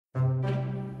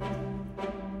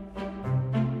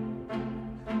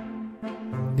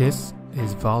This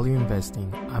is Value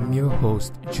Investing. I'm your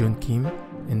host, Jun Kim.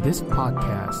 In this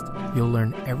podcast, you'll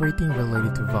learn everything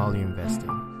related to value investing.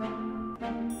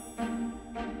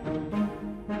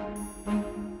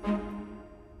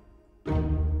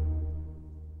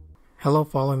 Hello,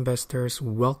 fellow investors.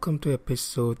 Welcome to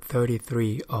episode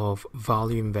 33 of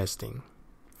Value Investing.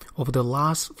 Over the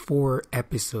last 4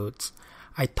 episodes,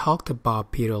 I talked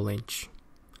about Peter Lynch.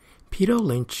 Peter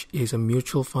Lynch is a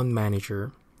mutual fund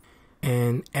manager,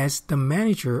 and as the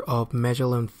manager of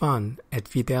Magellan Fund at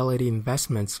Fidelity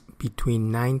Investments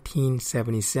between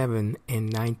 1977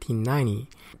 and 1990,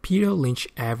 Peter Lynch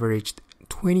averaged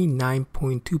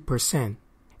 29.2%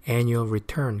 annual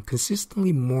return,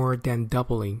 consistently more than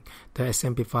doubling the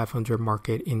S&P 500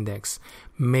 market index,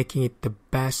 making it the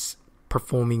best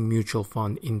performing mutual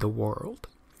fund in the world.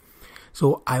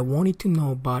 So I wanted to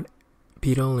know about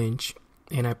Peter Lynch,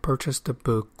 and I purchased a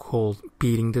book called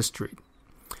Beating the Street.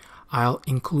 I'll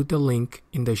include the link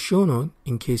in the show note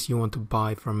in case you want to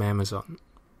buy from Amazon.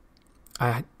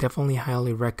 I definitely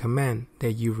highly recommend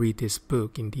that you read this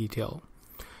book in detail.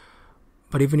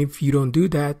 But even if you don't do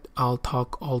that, I'll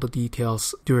talk all the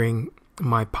details during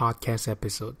my podcast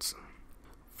episodes.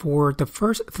 For the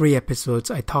first 3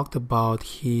 episodes, I talked about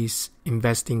his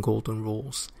investing golden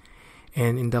rules.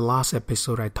 And in the last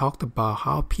episode, I talked about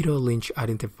how Peter Lynch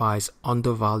identifies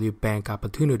undervalued bank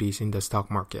opportunities in the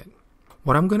stock market.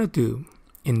 What I'm going to do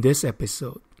in this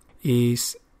episode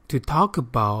is to talk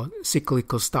about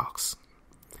cyclical stocks.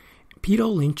 Peter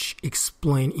Lynch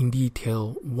explained in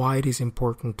detail why it is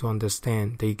important to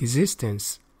understand the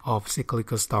existence of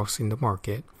cyclical stocks in the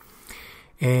market,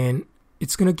 and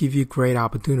it's going to give you a great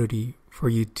opportunity for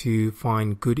you to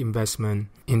find good investment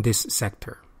in this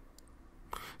sector.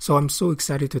 So I'm so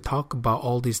excited to talk about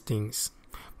all these things.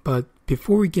 But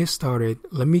before we get started,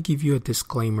 let me give you a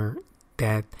disclaimer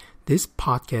that this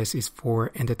podcast is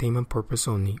for entertainment purpose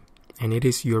only, and it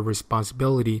is your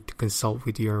responsibility to consult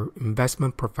with your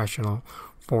investment professional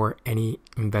for any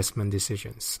investment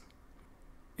decisions.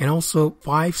 And also,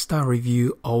 5-star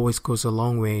review always goes a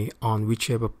long way on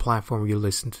whichever platform you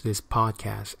listen to this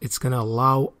podcast. It's going to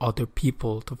allow other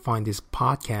people to find this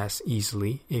podcast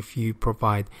easily if you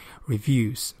provide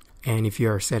reviews and if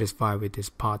you are satisfied with this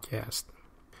podcast.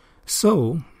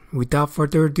 So, without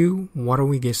further ado, why don't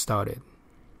we get started?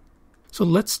 So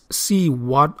let's see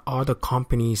what are the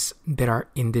companies that are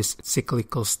in this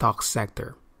cyclical stock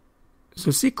sector.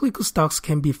 So cyclical stocks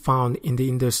can be found in the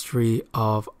industry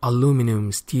of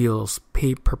aluminum, steels,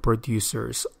 paper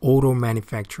producers, auto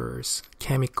manufacturers,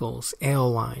 chemicals,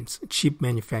 airlines, chip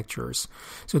manufacturers.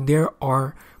 So there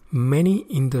are many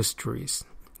industries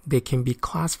that can be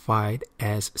classified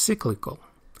as cyclical.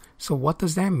 So what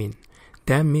does that mean?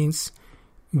 That means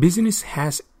business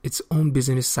has its own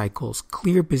business cycles,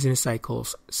 clear business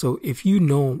cycles. So if you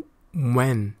know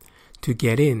when to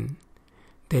get in,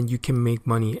 then you can make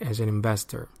money as an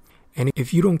investor. And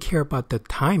if you don't care about the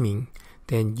timing,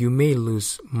 then you may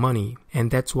lose money. And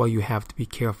that's why you have to be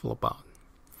careful about.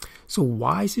 So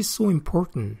why is it so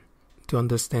important to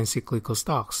understand cyclical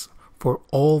stocks for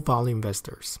all value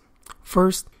investors?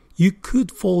 First, you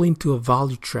could fall into a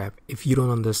value trap if you don't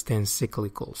understand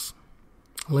cyclicals.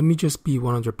 Let me just be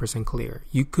 100% clear.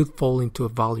 You could fall into a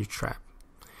value trap.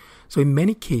 So in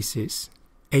many cases,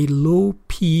 a low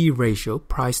PE ratio,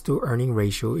 price to earning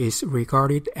ratio, is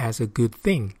regarded as a good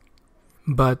thing,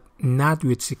 but not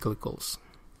with cyclicals.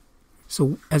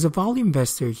 So as a value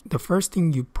investor, the first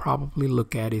thing you probably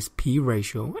look at is PE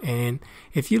ratio. And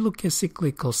if you look at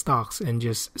cyclical stocks and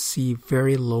just see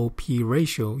very low PE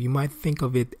ratio, you might think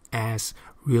of it as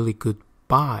really good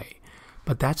buy.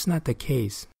 But that's not the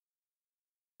case.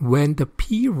 When the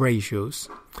P ratios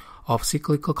of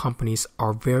cyclical companies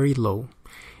are very low,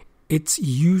 it's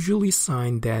usually a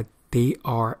sign that they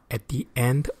are at the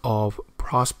end of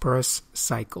prosperous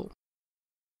cycle.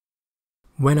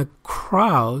 When a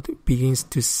crowd begins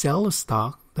to sell a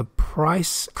stock, the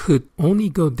price could only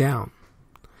go down.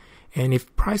 And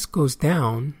if price goes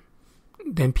down,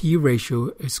 then P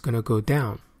ratio is going to go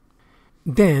down.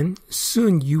 Then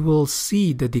soon you will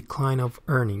see the decline of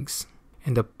earnings,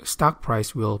 and the stock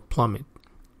price will plummet.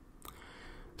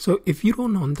 So if you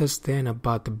don't understand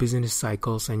about the business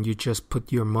cycles and you just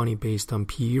put your money based on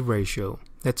PE ratio,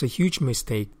 that's a huge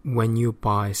mistake when you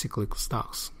buy cyclical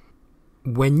stocks.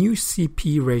 When you see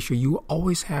PE ratio, you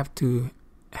always have to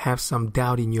have some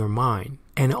doubt in your mind.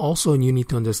 And also you need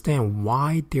to understand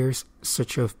why there's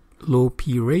such a low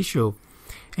PE ratio.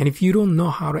 And if you don't know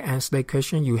how to answer that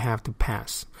question, you have to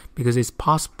pass. Because it's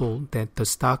possible that the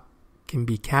stock can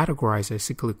be categorized as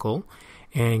cyclical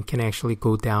and can actually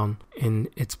go down in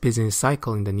its business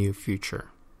cycle in the near future.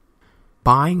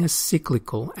 buying a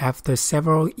cyclical after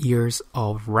several years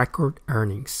of record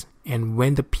earnings and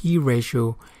when the P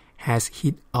ratio has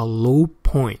hit a low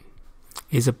point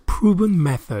is a proven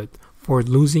method for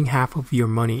losing half of your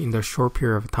money in the short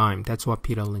period of time. That's what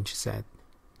Peter Lynch said.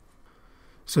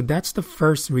 So that's the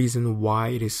first reason why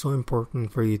it is so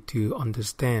important for you to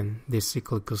understand these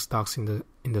cyclical stocks in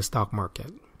the stock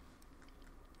market.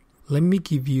 Let me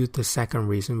give you the second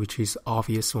reason, which is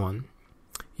obvious one.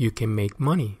 You can make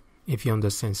money if you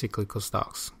understand cyclical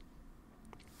stocks.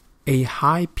 A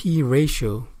high P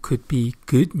ratio could be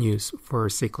good news for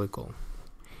a cyclical.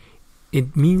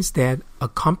 It means that a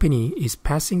company is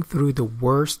passing through the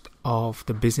worst of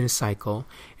the business cycle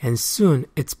and soon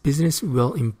its business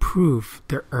will improve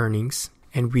their earnings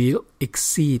and will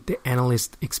exceed the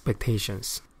analyst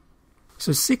expectations.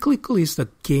 So cyclical is the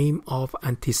game of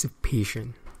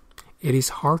anticipation. It is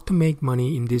hard to make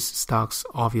money in these stocks,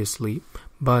 obviously,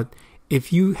 but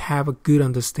if you have a good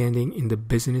understanding in the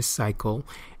business cycle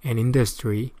and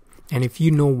industry, and if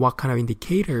you know what kind of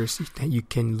indicators that you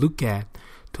can look at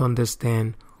to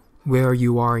understand where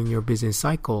you are in your business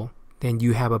cycle, then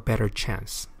you have a better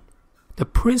chance. The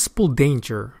principal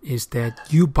danger is that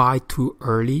you buy too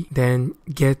early, then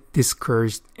get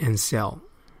discouraged and sell.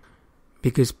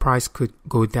 Because price could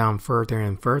go down further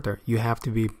and further. You have to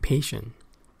be patient.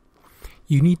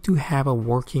 You need to have a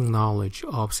working knowledge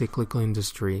of cyclical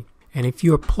industry. And if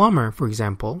you're a plumber, for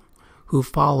example, who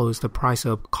follows the price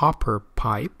of copper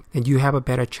pipe, then you have a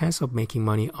better chance of making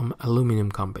money on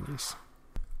aluminum companies.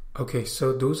 Okay,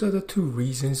 so those are the two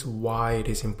reasons why it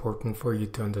is important for you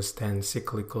to understand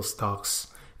cyclical stocks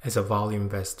as a value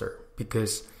investor.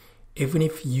 Because even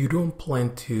if you don't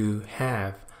plan to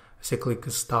have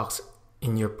cyclical stocks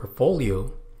in your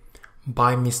portfolio,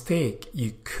 by mistake,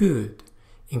 you could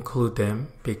include them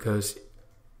because,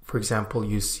 for example,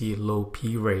 you see low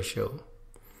P ratio,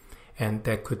 and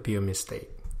that could be a mistake.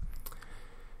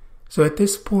 So at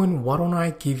this point, why don't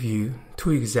I give you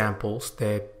two examples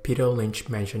that Peter Lynch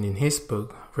mentioned in his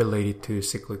book related to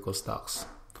cyclical stocks.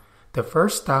 The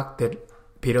first stock that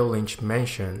Peter Lynch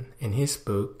mentioned in his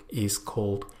book is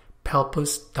called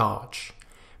Phelps Dodge.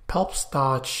 Phelps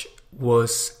Dodge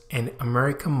was an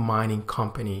American mining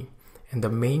company, and the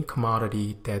main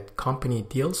commodity that company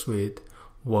deals with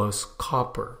was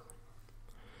copper.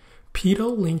 Peter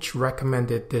Lynch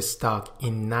recommended this stock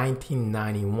in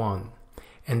 1991,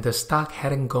 and the stock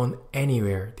hadn't gone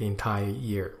anywhere the entire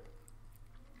year.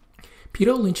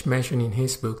 Peter Lynch mentioned in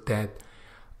his book that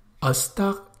a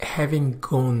stock having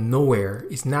gone nowhere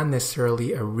is not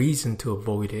necessarily a reason to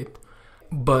avoid it,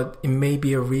 but it may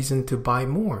be a reason to buy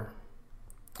more.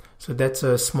 So that's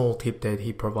a small tip that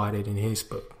he provided in his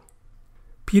book.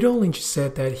 Peter Lynch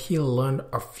said that he learned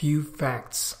a few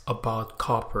facts about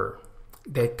copper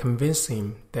that convinced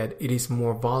him that it is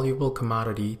more valuable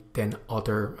commodity than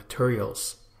other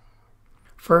materials.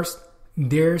 First,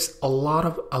 there's a lot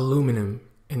of aluminum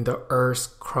in the Earth's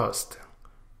crust,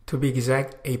 to be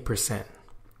exact 8%.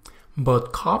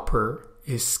 But copper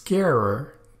is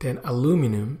scarcer than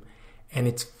aluminum and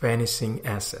it's vanishing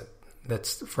asset.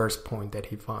 That's the first point that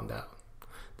he found out.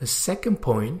 The second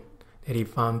point that he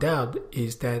found out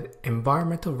is that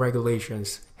environmental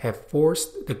regulations have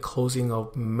forced the closing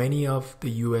of many of the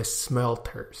US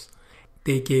smelters.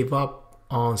 They gave up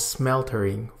on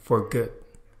smeltering for good.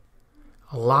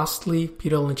 Lastly,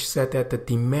 Peter Lynch said that the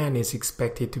demand is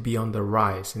expected to be on the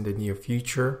rise in the near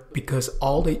future because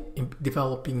all the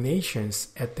developing nations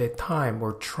at that time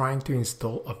were trying to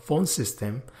install a phone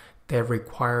system that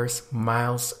requires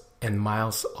miles and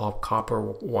miles of copper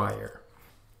wire.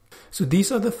 So these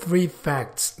are the three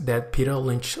facts that Peter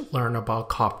Lynch learned about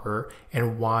copper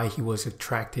and why he was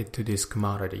attracted to this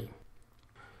commodity.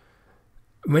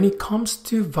 When it comes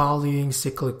to valuing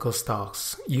cyclical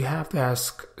stocks, you have to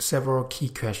ask several key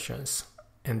questions,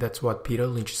 and that's what Peter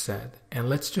Lynch said. And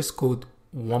let's just go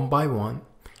one by one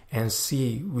and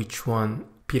see which one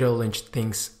Peter Lynch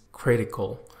thinks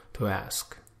critical to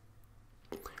ask.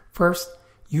 First,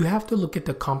 you have to look at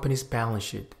the company's balance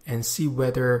sheet and see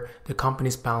whether the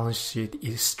company's balance sheet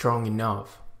is strong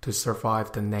enough to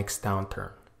survive the next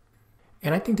downturn.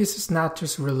 And I think this is not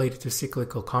just related to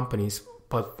cyclical companies,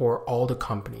 but for all the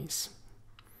companies.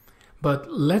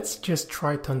 But let's just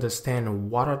try to understand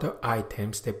what are the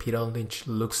items that Peter Lynch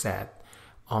looks at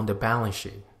on the balance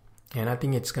sheet. And I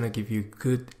think it's going to give you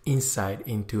good insight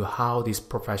into how this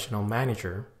professional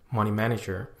manager, money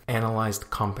manager, analyzed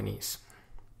companies.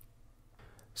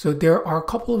 So there are a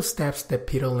couple of steps that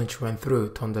Peter Lynch went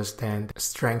through to understand the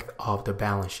strength of the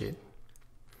balance sheet.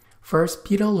 First,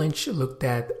 Peter Lynch looked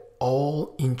at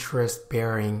all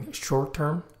interest-bearing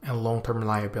short-term and long-term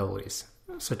liabilities,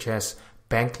 such as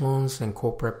bank loans and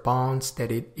corporate bonds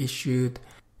that it issued.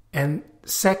 And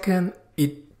second,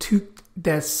 it took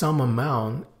that sum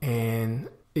amount and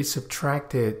it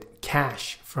subtracted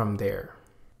cash from there.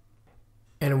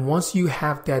 And once you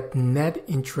have that net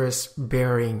interest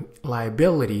bearing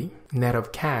liability, net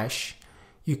of cash,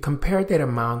 you compare that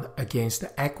amount against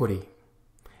the equity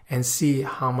and see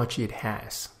how much it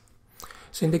has.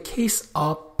 So in the case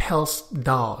of Phelps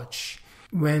Dodge,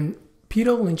 when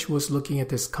Peter Lynch was looking at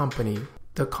this company,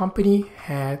 the company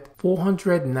had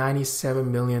 $497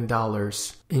 million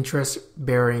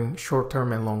interest-bearing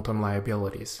short-term and long-term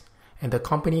liabilities. And the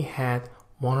company had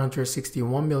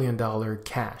 $161 million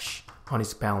cash on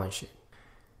its balance sheet.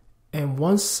 And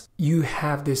once you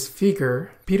have this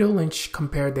figure, Peter Lynch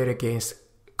compared that against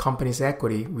company's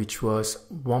equity, which was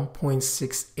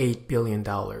 $1.68 billion.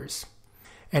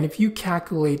 And if you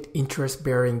calculate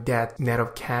interest-bearing debt net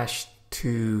of cash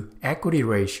to equity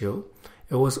ratio,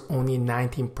 it was only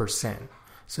 19%.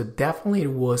 So definitely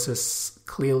it was a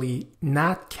clearly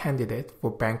not candidate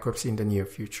for bankruptcy in the near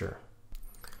future.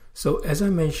 So as I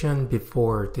mentioned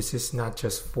before, this is not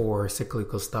just for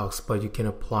cyclical stocks, but you can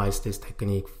apply this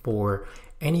technique for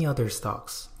any other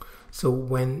stocks. So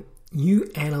when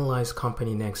you analyze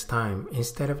company next time,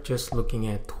 instead of just looking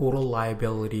at total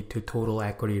liability to total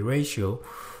equity ratio,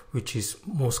 which is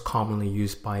most commonly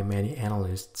used by many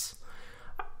analysts,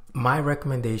 my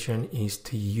recommendation is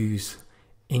to use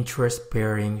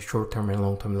interest-bearing short-term and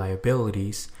long-term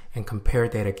liabilities and compare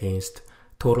that against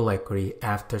total equity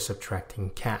after subtracting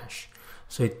cash.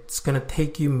 So it's going to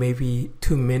take you maybe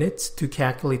 2 minutes to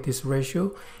calculate this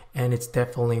ratio, and it's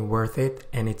definitely worth it,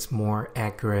 and it's more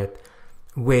accurate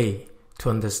way to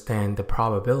understand the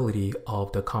probability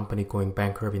of the company going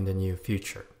bankrupt in the near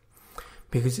future.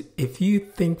 Because if you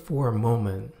think for a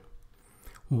moment,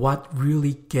 what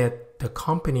really get the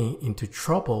company into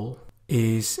trouble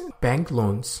is bank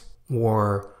loans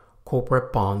or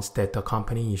corporate bonds that the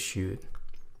company issued.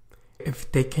 If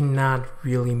they cannot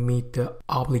really meet the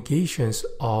obligations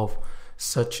of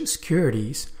such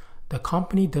securities, the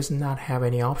company does not have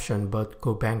any option but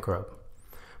go bankrupt.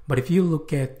 But if you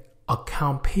look at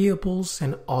account payables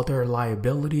and other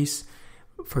liabilities,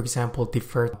 for example,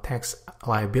 deferred tax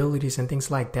liabilities and things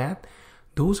like that,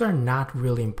 those are not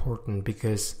really important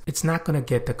because it's not going to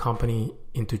get the company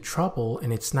into trouble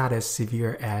and it's not as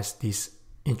severe as these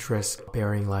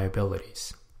interest-bearing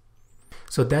liabilities.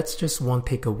 So that's just one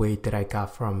takeaway that I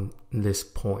got from this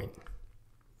point.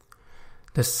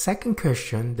 The second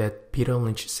question that Peter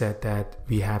Lynch said that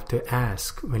we have to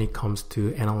ask when it comes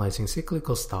to analyzing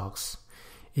cyclical stocks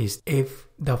is if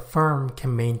the firm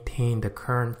can maintain the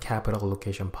current capital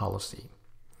allocation policy.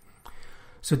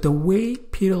 So the way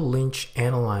Peter Lynch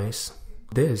analyzed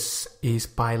this is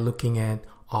by looking at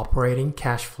operating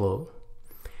cash flow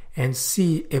and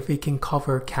see if it can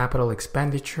cover capital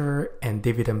expenditure and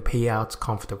dividend payouts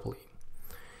comfortably.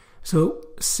 So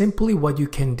simply what you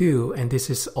can do, and this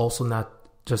is also not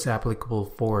just applicable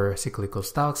for cyclical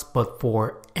stocks, but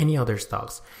for any other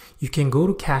stocks, you can go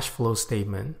to cash flow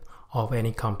statement of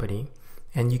any company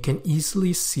and you can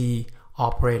easily see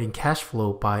operating cash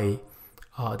flow by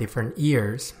different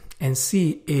years and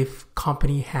see if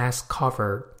company has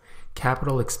covered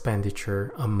capital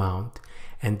expenditure amount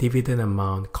and dividend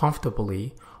amount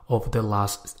comfortably over the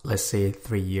last, let's say,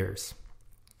 3 years.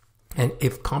 And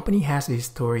if company has a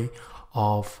history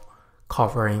of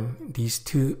covering these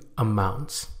two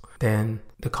amounts, then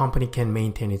the company can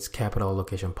maintain its capital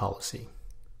allocation policy.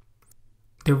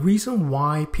 The reason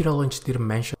why Peter Lynch didn't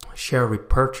mention share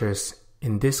repurchase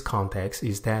in this context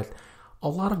is that a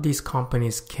lot of these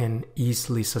companies can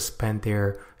easily suspend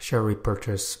their share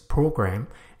repurchase program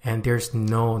and there's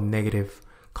no negative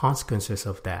consequences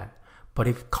of that. But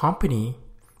if company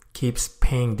keeps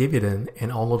paying dividend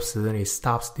and all of a sudden it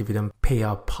stops dividend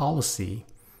payout policy,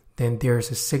 then there's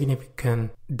a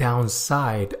significant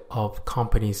downside of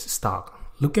company's stock.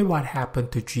 Look at what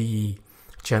happened to GE,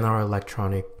 General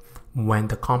Electric, when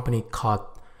the company cut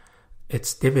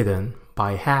its dividend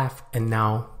by half and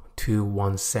now to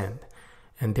 1 cent.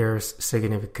 And there's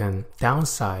significant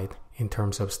downside in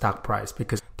terms of stock price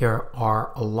because there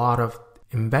are a lot of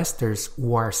investors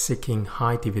who are seeking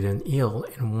high dividend yield,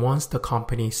 and once the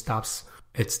company stops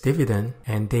its dividend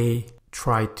and they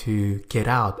try to get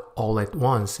out all at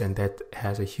once, and that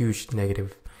has a huge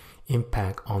negative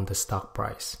impact on the stock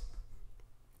price.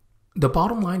 The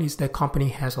bottom line is that company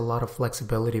has a lot of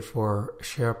flexibility for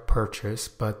share purchase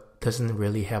but doesn't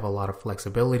really have a lot of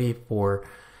flexibility for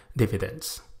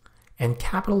dividends. And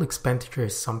capital expenditure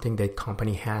is something that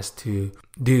company has to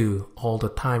do all the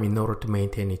time in order to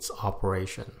maintain its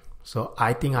operation. So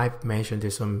I think I've mentioned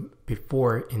this one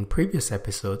before in previous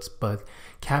episodes, but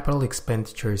capital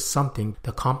expenditure is something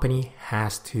the company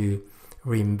has to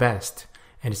reinvest,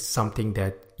 and it's something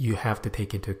that you have to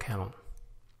take into account.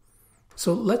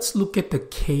 So let's look at the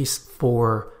case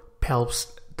for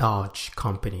Phelps Dodge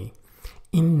Company.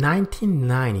 In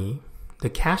 1990, the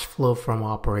cash flow from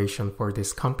operation for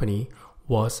this company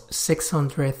was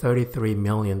 $633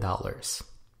 million.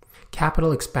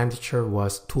 Capital expenditure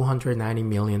was $290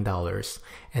 million,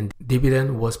 and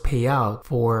dividend was paid out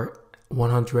for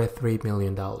 $103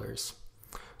 million.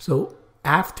 So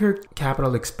after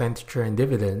capital expenditure and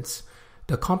dividends,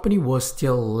 the company was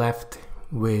still left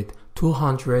with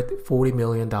 $240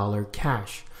 million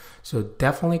cash. So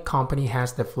definitely company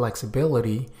has the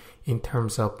flexibility in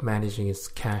terms of managing its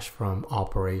cash from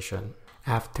operation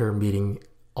after meeting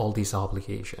all these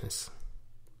obligations.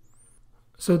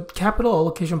 So capital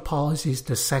allocation policy is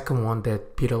the second one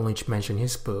that Peter Lynch mentioned in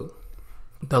his book.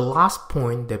 The last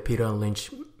point that Peter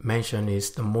Lynch mentioned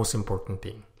is the most important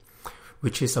thing,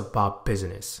 which is about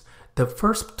business. The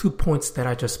first 2 points that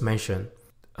I just mentioned,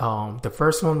 the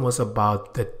first one was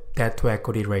about the debt to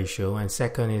equity ratio, and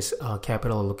second is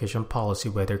capital allocation policy,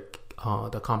 whether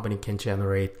the company can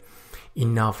generate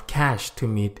enough cash to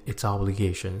meet its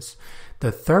obligations.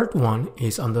 The third one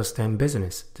is understand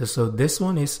business. So this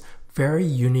one is very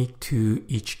unique to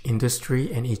each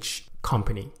industry and each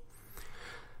company.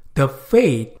 The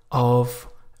fate of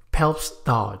Phelps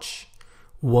Dodge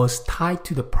was tied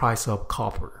to the price of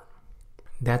copper.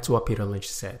 That's what Peter Lynch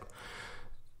said.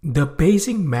 The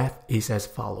basic math is as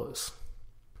follows.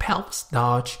 Phelps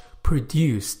Dodge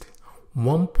produced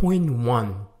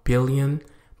 1.1 billion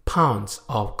pounds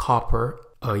of copper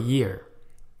a year.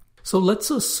 So let's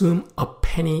assume a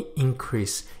penny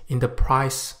increase in the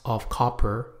price of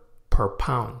copper per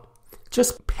pound.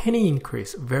 Just penny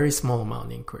increase, very small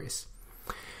amount increase.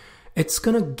 It's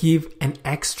gonna give an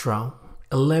extra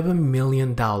 $11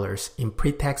 million in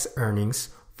pre-tax earnings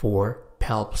for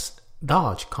Phelps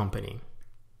Dodge Company.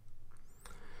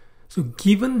 So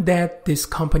given that this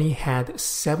company had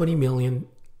 70 million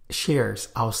shares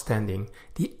outstanding,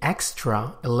 the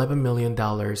extra $11 million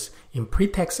in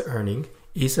pre-tax earning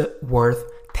is worth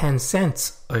 10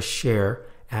 cents a share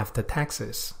after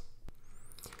taxes.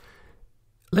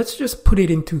 Let's just put it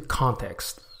into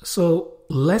context. So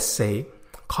let's say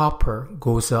copper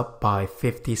goes up by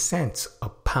 50 cents a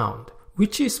pound,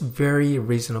 which is very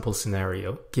reasonable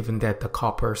scenario given that the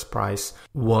copper's price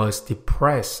was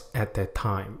depressed at that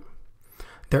time.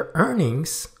 Their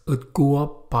earnings would go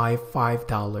up by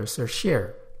 $5 a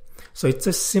share. So it's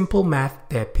a simple math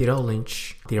that Peter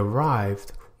Lynch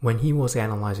derived when he was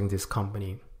analyzing this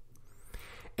company.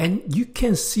 And you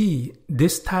can see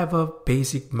this type of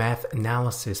basic math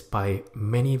analysis by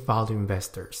many value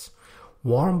investors.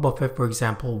 Warren Buffett, for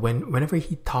example, whenever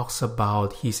he talks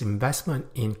about his investment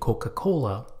in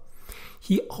Coca-Cola,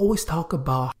 he always talks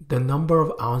about the number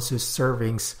of ounces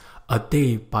servings a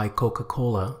day by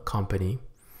Coca-Cola company.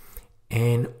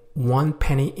 And 1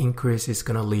 penny increase is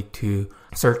going to lead to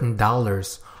certain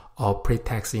dollars of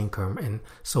pre-tax income and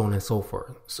so on and so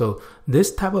forth. So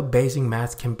this type of basic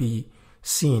math can be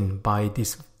seen by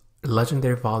these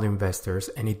legendary value investors,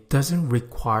 and it doesn't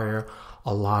require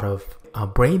a lot of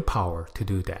brain power to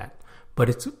do that. But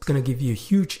it's going to give you a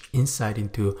huge insight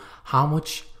into how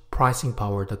much pricing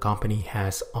power the company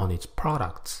has on its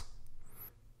products.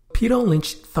 Peter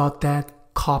Lynch thought that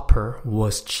copper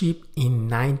was cheap in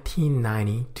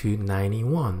 1990 to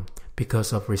 91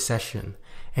 because of recession,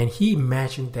 and he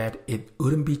imagined that it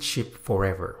wouldn't be cheap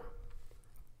forever.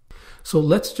 So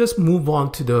let's just move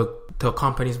on to the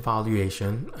company's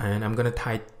valuation, and I'm going to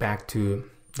tie it back to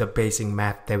the basic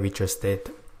math that we just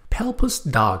did. Phelps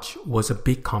Dodge was a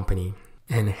big company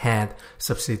and had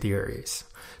subsidiaries.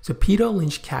 So Peter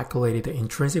Lynch calculated the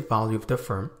intrinsic value of the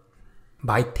firm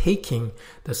by taking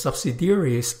the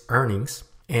subsidiaries' earnings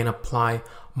and apply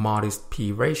modest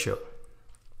P ratio.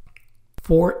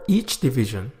 For each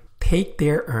division, take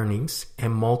their earnings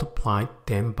and multiply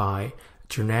them by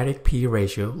genetic P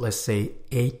ratio, let's say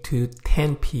 8 to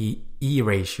 10 PE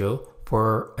ratio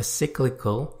for a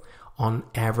cyclical on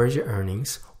average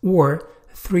earnings, or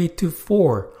 3 to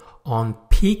 4 on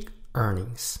peak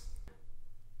earnings.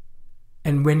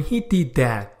 And when he did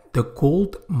that, the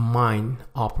gold mine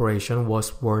operation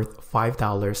was worth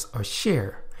 $5 a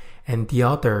share, and the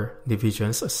other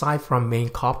divisions aside from main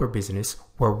copper business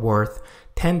were worth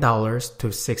 $10 to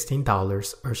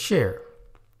 $16 a share.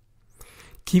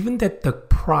 Given that the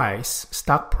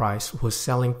stock price was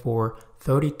selling for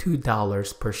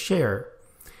 $32 per share,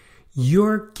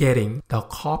 you're getting the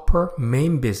copper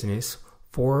main business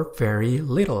for very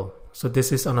little, So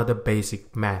this is another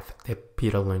basic math that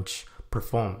Peter Lynch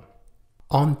performed.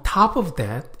 On top of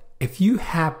that, if you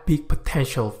have big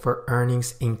potential for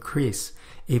earnings increase,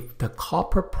 if the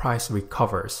copper price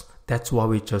recovers, that's what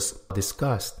we just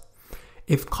discussed.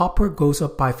 If copper goes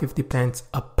up by 50 cents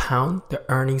a pound, the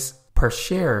earnings per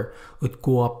share would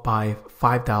go up by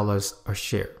 $5 a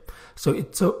share. So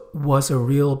it was a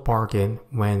real bargain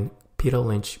when Peter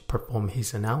Lynch performed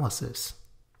his analysis.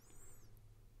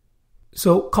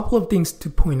 So a couple of things to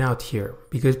point out here,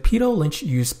 because Peter Lynch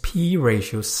used P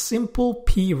ratio, simple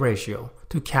P ratio,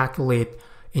 to calculate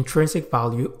intrinsic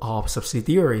value of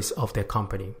subsidiaries of their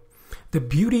company. The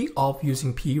beauty of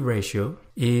using P ratio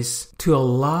is to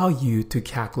allow you to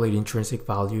calculate intrinsic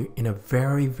value in a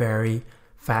very, very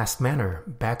fast manner,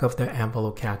 back of the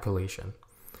envelope calculation.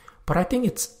 But I think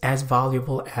it's as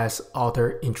valuable as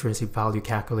other intrinsic value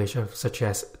calculations such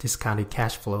as discounted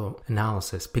cash flow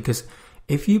analysis, because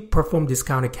if you perform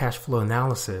discounted cash flow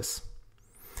analysis,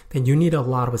 then you need a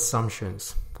lot of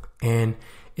assumptions, and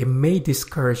it may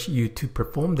discourage you to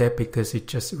perform that because it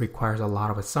just requires a lot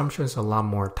of assumptions, a lot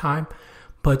more time.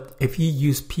 But if you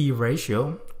use P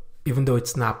ratio, even though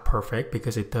it's not perfect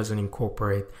because it doesn't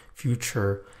incorporate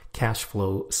future cash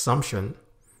flow assumption,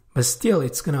 but still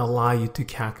it's going to allow you to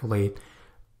calculate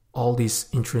all these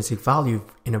intrinsic value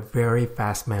in a very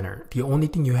fast manner. The only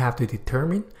thing you have to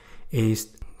determine is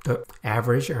the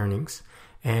average earnings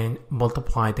and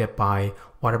multiply that by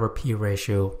whatever P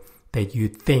ratio that you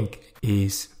think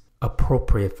is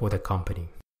appropriate for the company.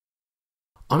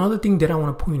 Another thing that I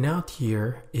want to point out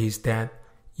here is that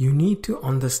you need to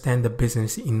understand the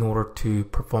business in order to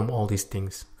perform all these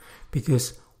things.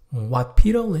 Because what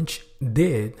Peter Lynch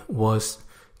did was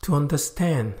to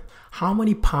understand how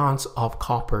many pounds of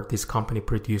copper this company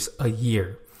produced a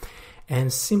year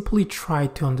and simply try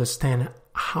to understand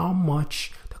how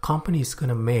much the company is going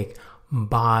to make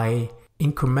by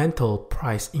incremental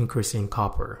price increase in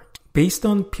copper. Based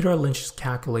on Peter Lynch's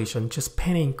calculation, just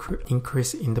penny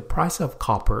increase in the price of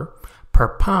copper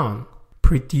per pound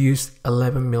produced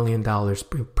 $11 million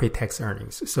pre-tax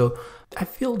earnings. So I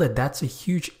feel that that's a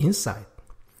huge insight.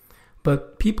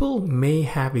 But people may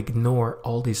have ignored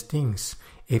all these things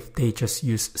if they just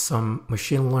use some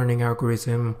machine learning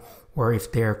algorithm, or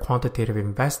if they're quantitative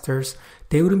investors,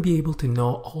 they wouldn't be able to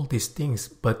know all these things.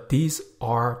 But these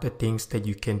are the things that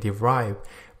you can derive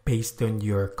based on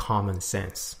your common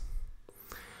sense.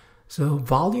 So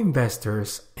value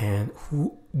investors and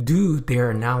who do their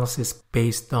analysis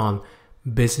based on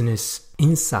business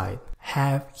insight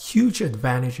have huge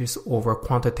advantages over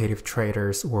quantitative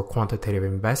traders or quantitative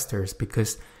investors,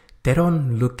 because they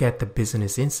don't look at the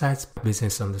business insights,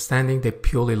 business understanding. They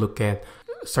purely look at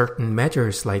certain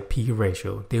measures like P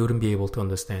ratio. They wouldn't be able to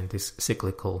understand these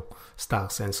cyclical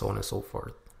stocks and so on and so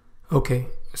forth. Okay,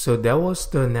 so that was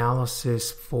the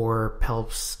analysis for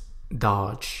Phelps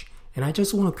Dodge. And I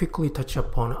just want to quickly touch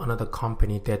upon another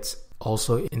company that's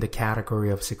also in the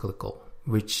category of cyclical,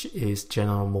 which is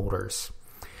General Motors.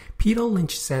 Peter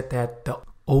Lynch said that the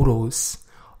autos,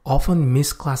 often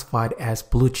misclassified as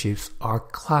blue chips, are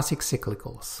classic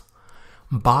cyclicals.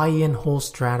 Buy and hold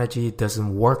strategy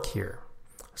doesn't work here.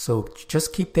 So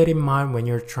just keep that in mind when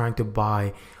you're trying to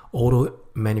buy auto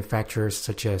manufacturers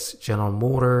such as General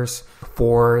Motors,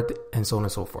 Ford, and so on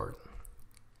and so forth.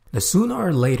 Now, sooner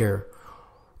or later,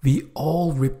 we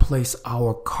all replace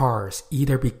our cars,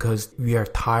 either because we are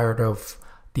tired of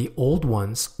the old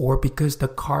ones or because the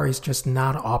car is just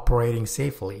not operating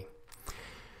safely.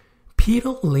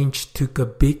 Peter Lynch took a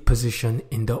big position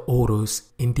in the autos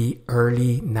in the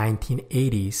early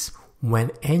 1980s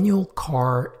when annual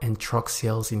car and truck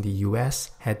sales in the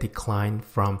US had declined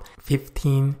from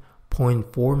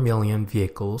 15.4 million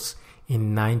vehicles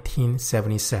in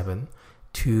 1977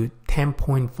 to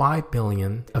 10.5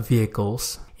 million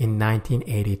vehicles in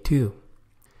 1982.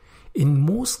 In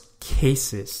most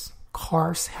cases,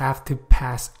 cars have to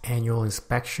pass annual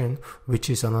inspection, which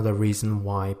is another reason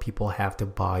why people have to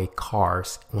buy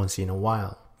cars once in a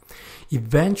while.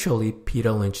 Eventually,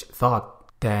 Peter Lynch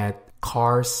thought that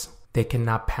cars that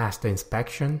cannot pass the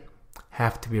inspection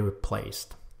have to be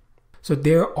replaced. So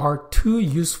there are two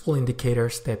useful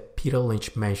indicators that Peter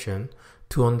Lynch mentioned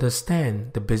to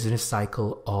understand the business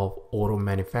cycle of auto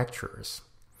manufacturers.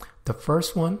 The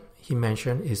first one he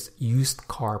mentioned is used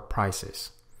car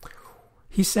prices.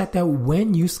 He said that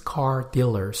when used car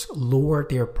dealers lower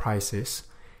their prices,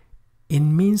 it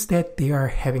means that they are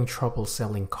having trouble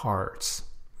selling cars.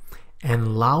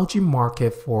 And lousy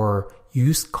market for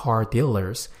used car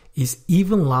dealers is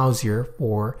even lousier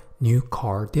for new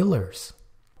car dealers.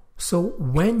 So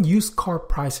when used car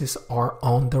prices are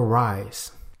on the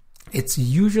rise, it's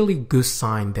usually a good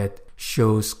sign that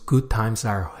shows good times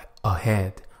are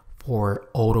ahead for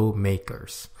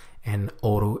automakers and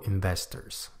auto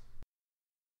investors.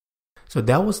 So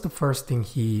that was the first thing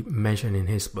he mentioned in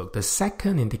his book. The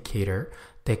second indicator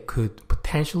that could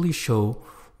potentially show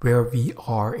where we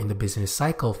are in the business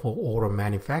cycle for auto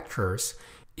manufacturers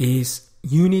is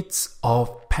units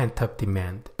of pent-up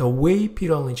demand. The way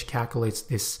Peter Lynch calculates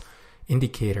this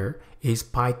indicator is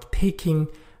by taking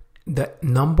the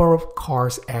number of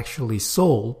cars actually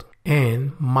sold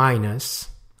and minus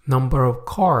number of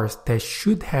cars that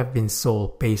should have been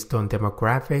sold based on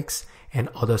demographics and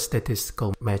other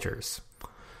statistical measures.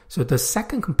 So the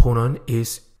second component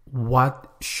is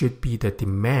what should be the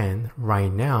demand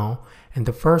right now, and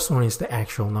the first one is the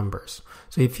actual numbers.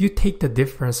 So if you take the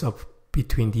difference of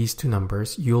between these two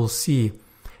numbers, you'll see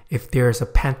if there's a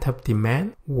pent-up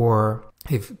demand or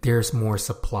if there's more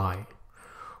supply.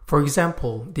 For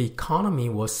example, the economy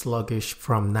was sluggish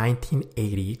from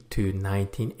 1980 to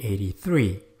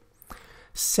 1983.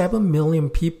 7 million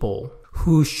people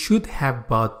who should have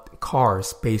bought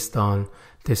cars based on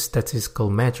this statistical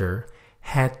measure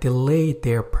had delayed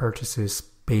their purchases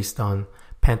based on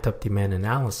pent-up demand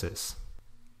analysis.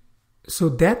 So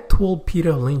that told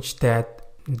Peter Lynch that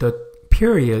the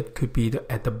period could be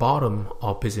at the bottom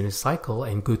of business cycle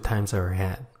and good times are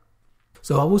ahead.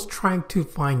 So I was trying to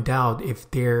find out if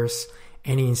there's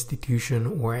any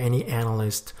institution or any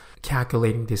analyst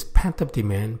calculating this pent-up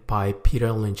demand by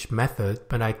Peter Lynch method,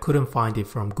 but I couldn't find it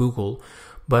from Google.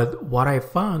 But what I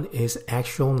found is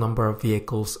actual number of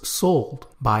vehicles sold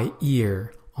by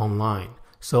year online.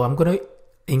 So I'm going to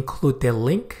include the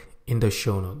link in the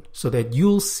show note so that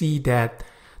you'll see that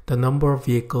the number of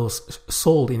vehicles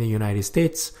sold in the United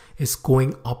States is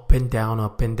going up and down,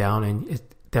 and it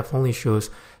definitely shows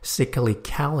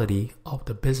cyclicality of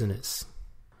the business.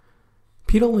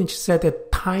 Peter Lynch said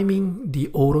that timing the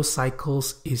auto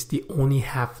cycles is the only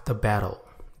half the battle.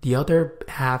 The other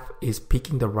half is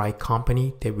picking the right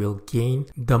company that will gain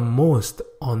the most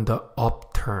on the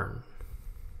upturn.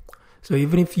 So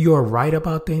even if you are right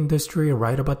about the industry,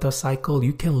 right about the cycle,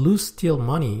 you can lose still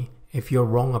money if you're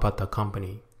wrong about the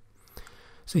company.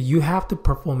 So you have to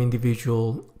perform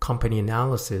individual company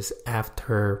analysis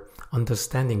after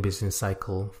understanding business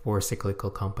cycle for cyclical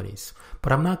companies.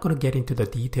 But I'm not going to get into the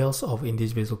details of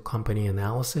individual company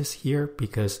analysis here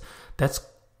because that's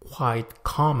quite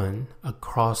common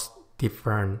across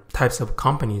different types of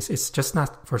companies. It's just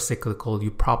not for cyclical.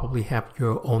 You probably have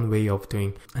your own way of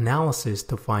doing analysis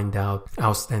to find out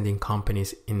outstanding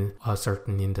companies in a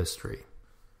certain industry.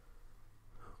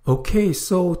 Okay,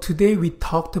 so today we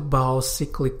talked about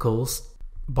Cyclicals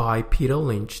by Peter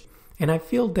Lynch, and I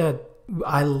feel that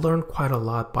I learned quite a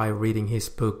lot by reading his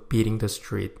book, Beating the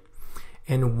Street.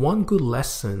 And one good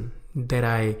lesson that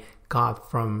I got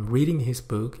from reading his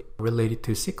book related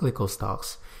to cyclical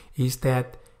stocks is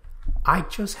that I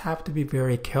just have to be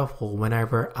very careful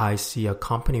whenever I see a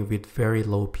company with very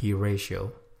low P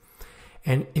ratio.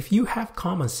 And if you have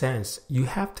common sense, you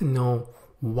have to know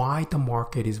why the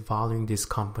market is valuing this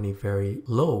company very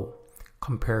low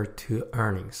compared to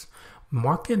earnings.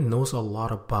 Market knows a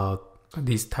lot about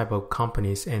these type of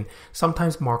companies, and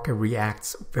sometimes market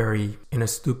reacts very in a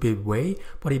stupid way,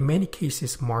 but in many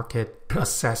cases market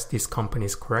assess these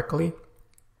companies correctly.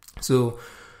 So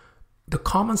the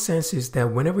common sense is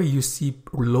that whenever you see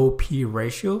low P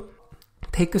ratio,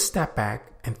 take a step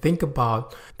back and think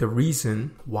about the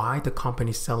reason why the company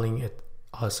is selling at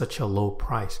such a low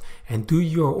price, and do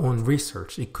your own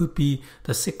research. It could be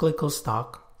the cyclical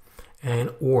stock,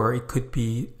 or it could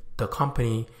be the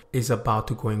company is about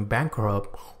to going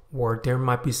bankrupt, or there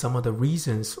might be some other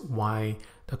reasons why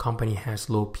the company has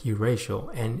low P ratio.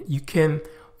 And you can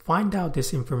find out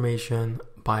this information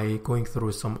by going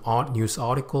through some news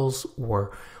articles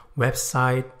or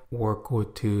website, or go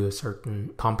to a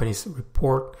certain company's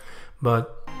report.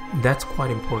 But that's quite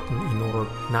important in order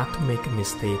not to make a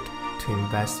mistake to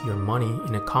invest your money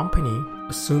in a company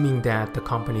assuming that the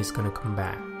company is going to come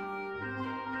back.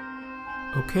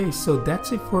 Okay, so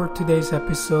that's it for today's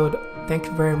episode. Thank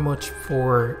you very much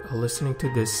for listening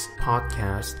to this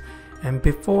podcast. And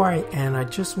before I end, I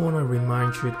just want to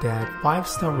remind you that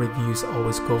 5-star reviews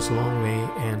always goes a long way,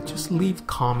 and just leave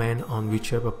comment on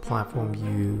whichever platform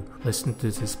you listen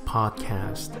to this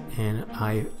podcast. And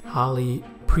I highly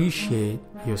appreciate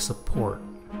your support.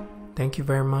 Thank you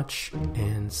very much,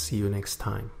 and see you next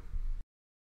time.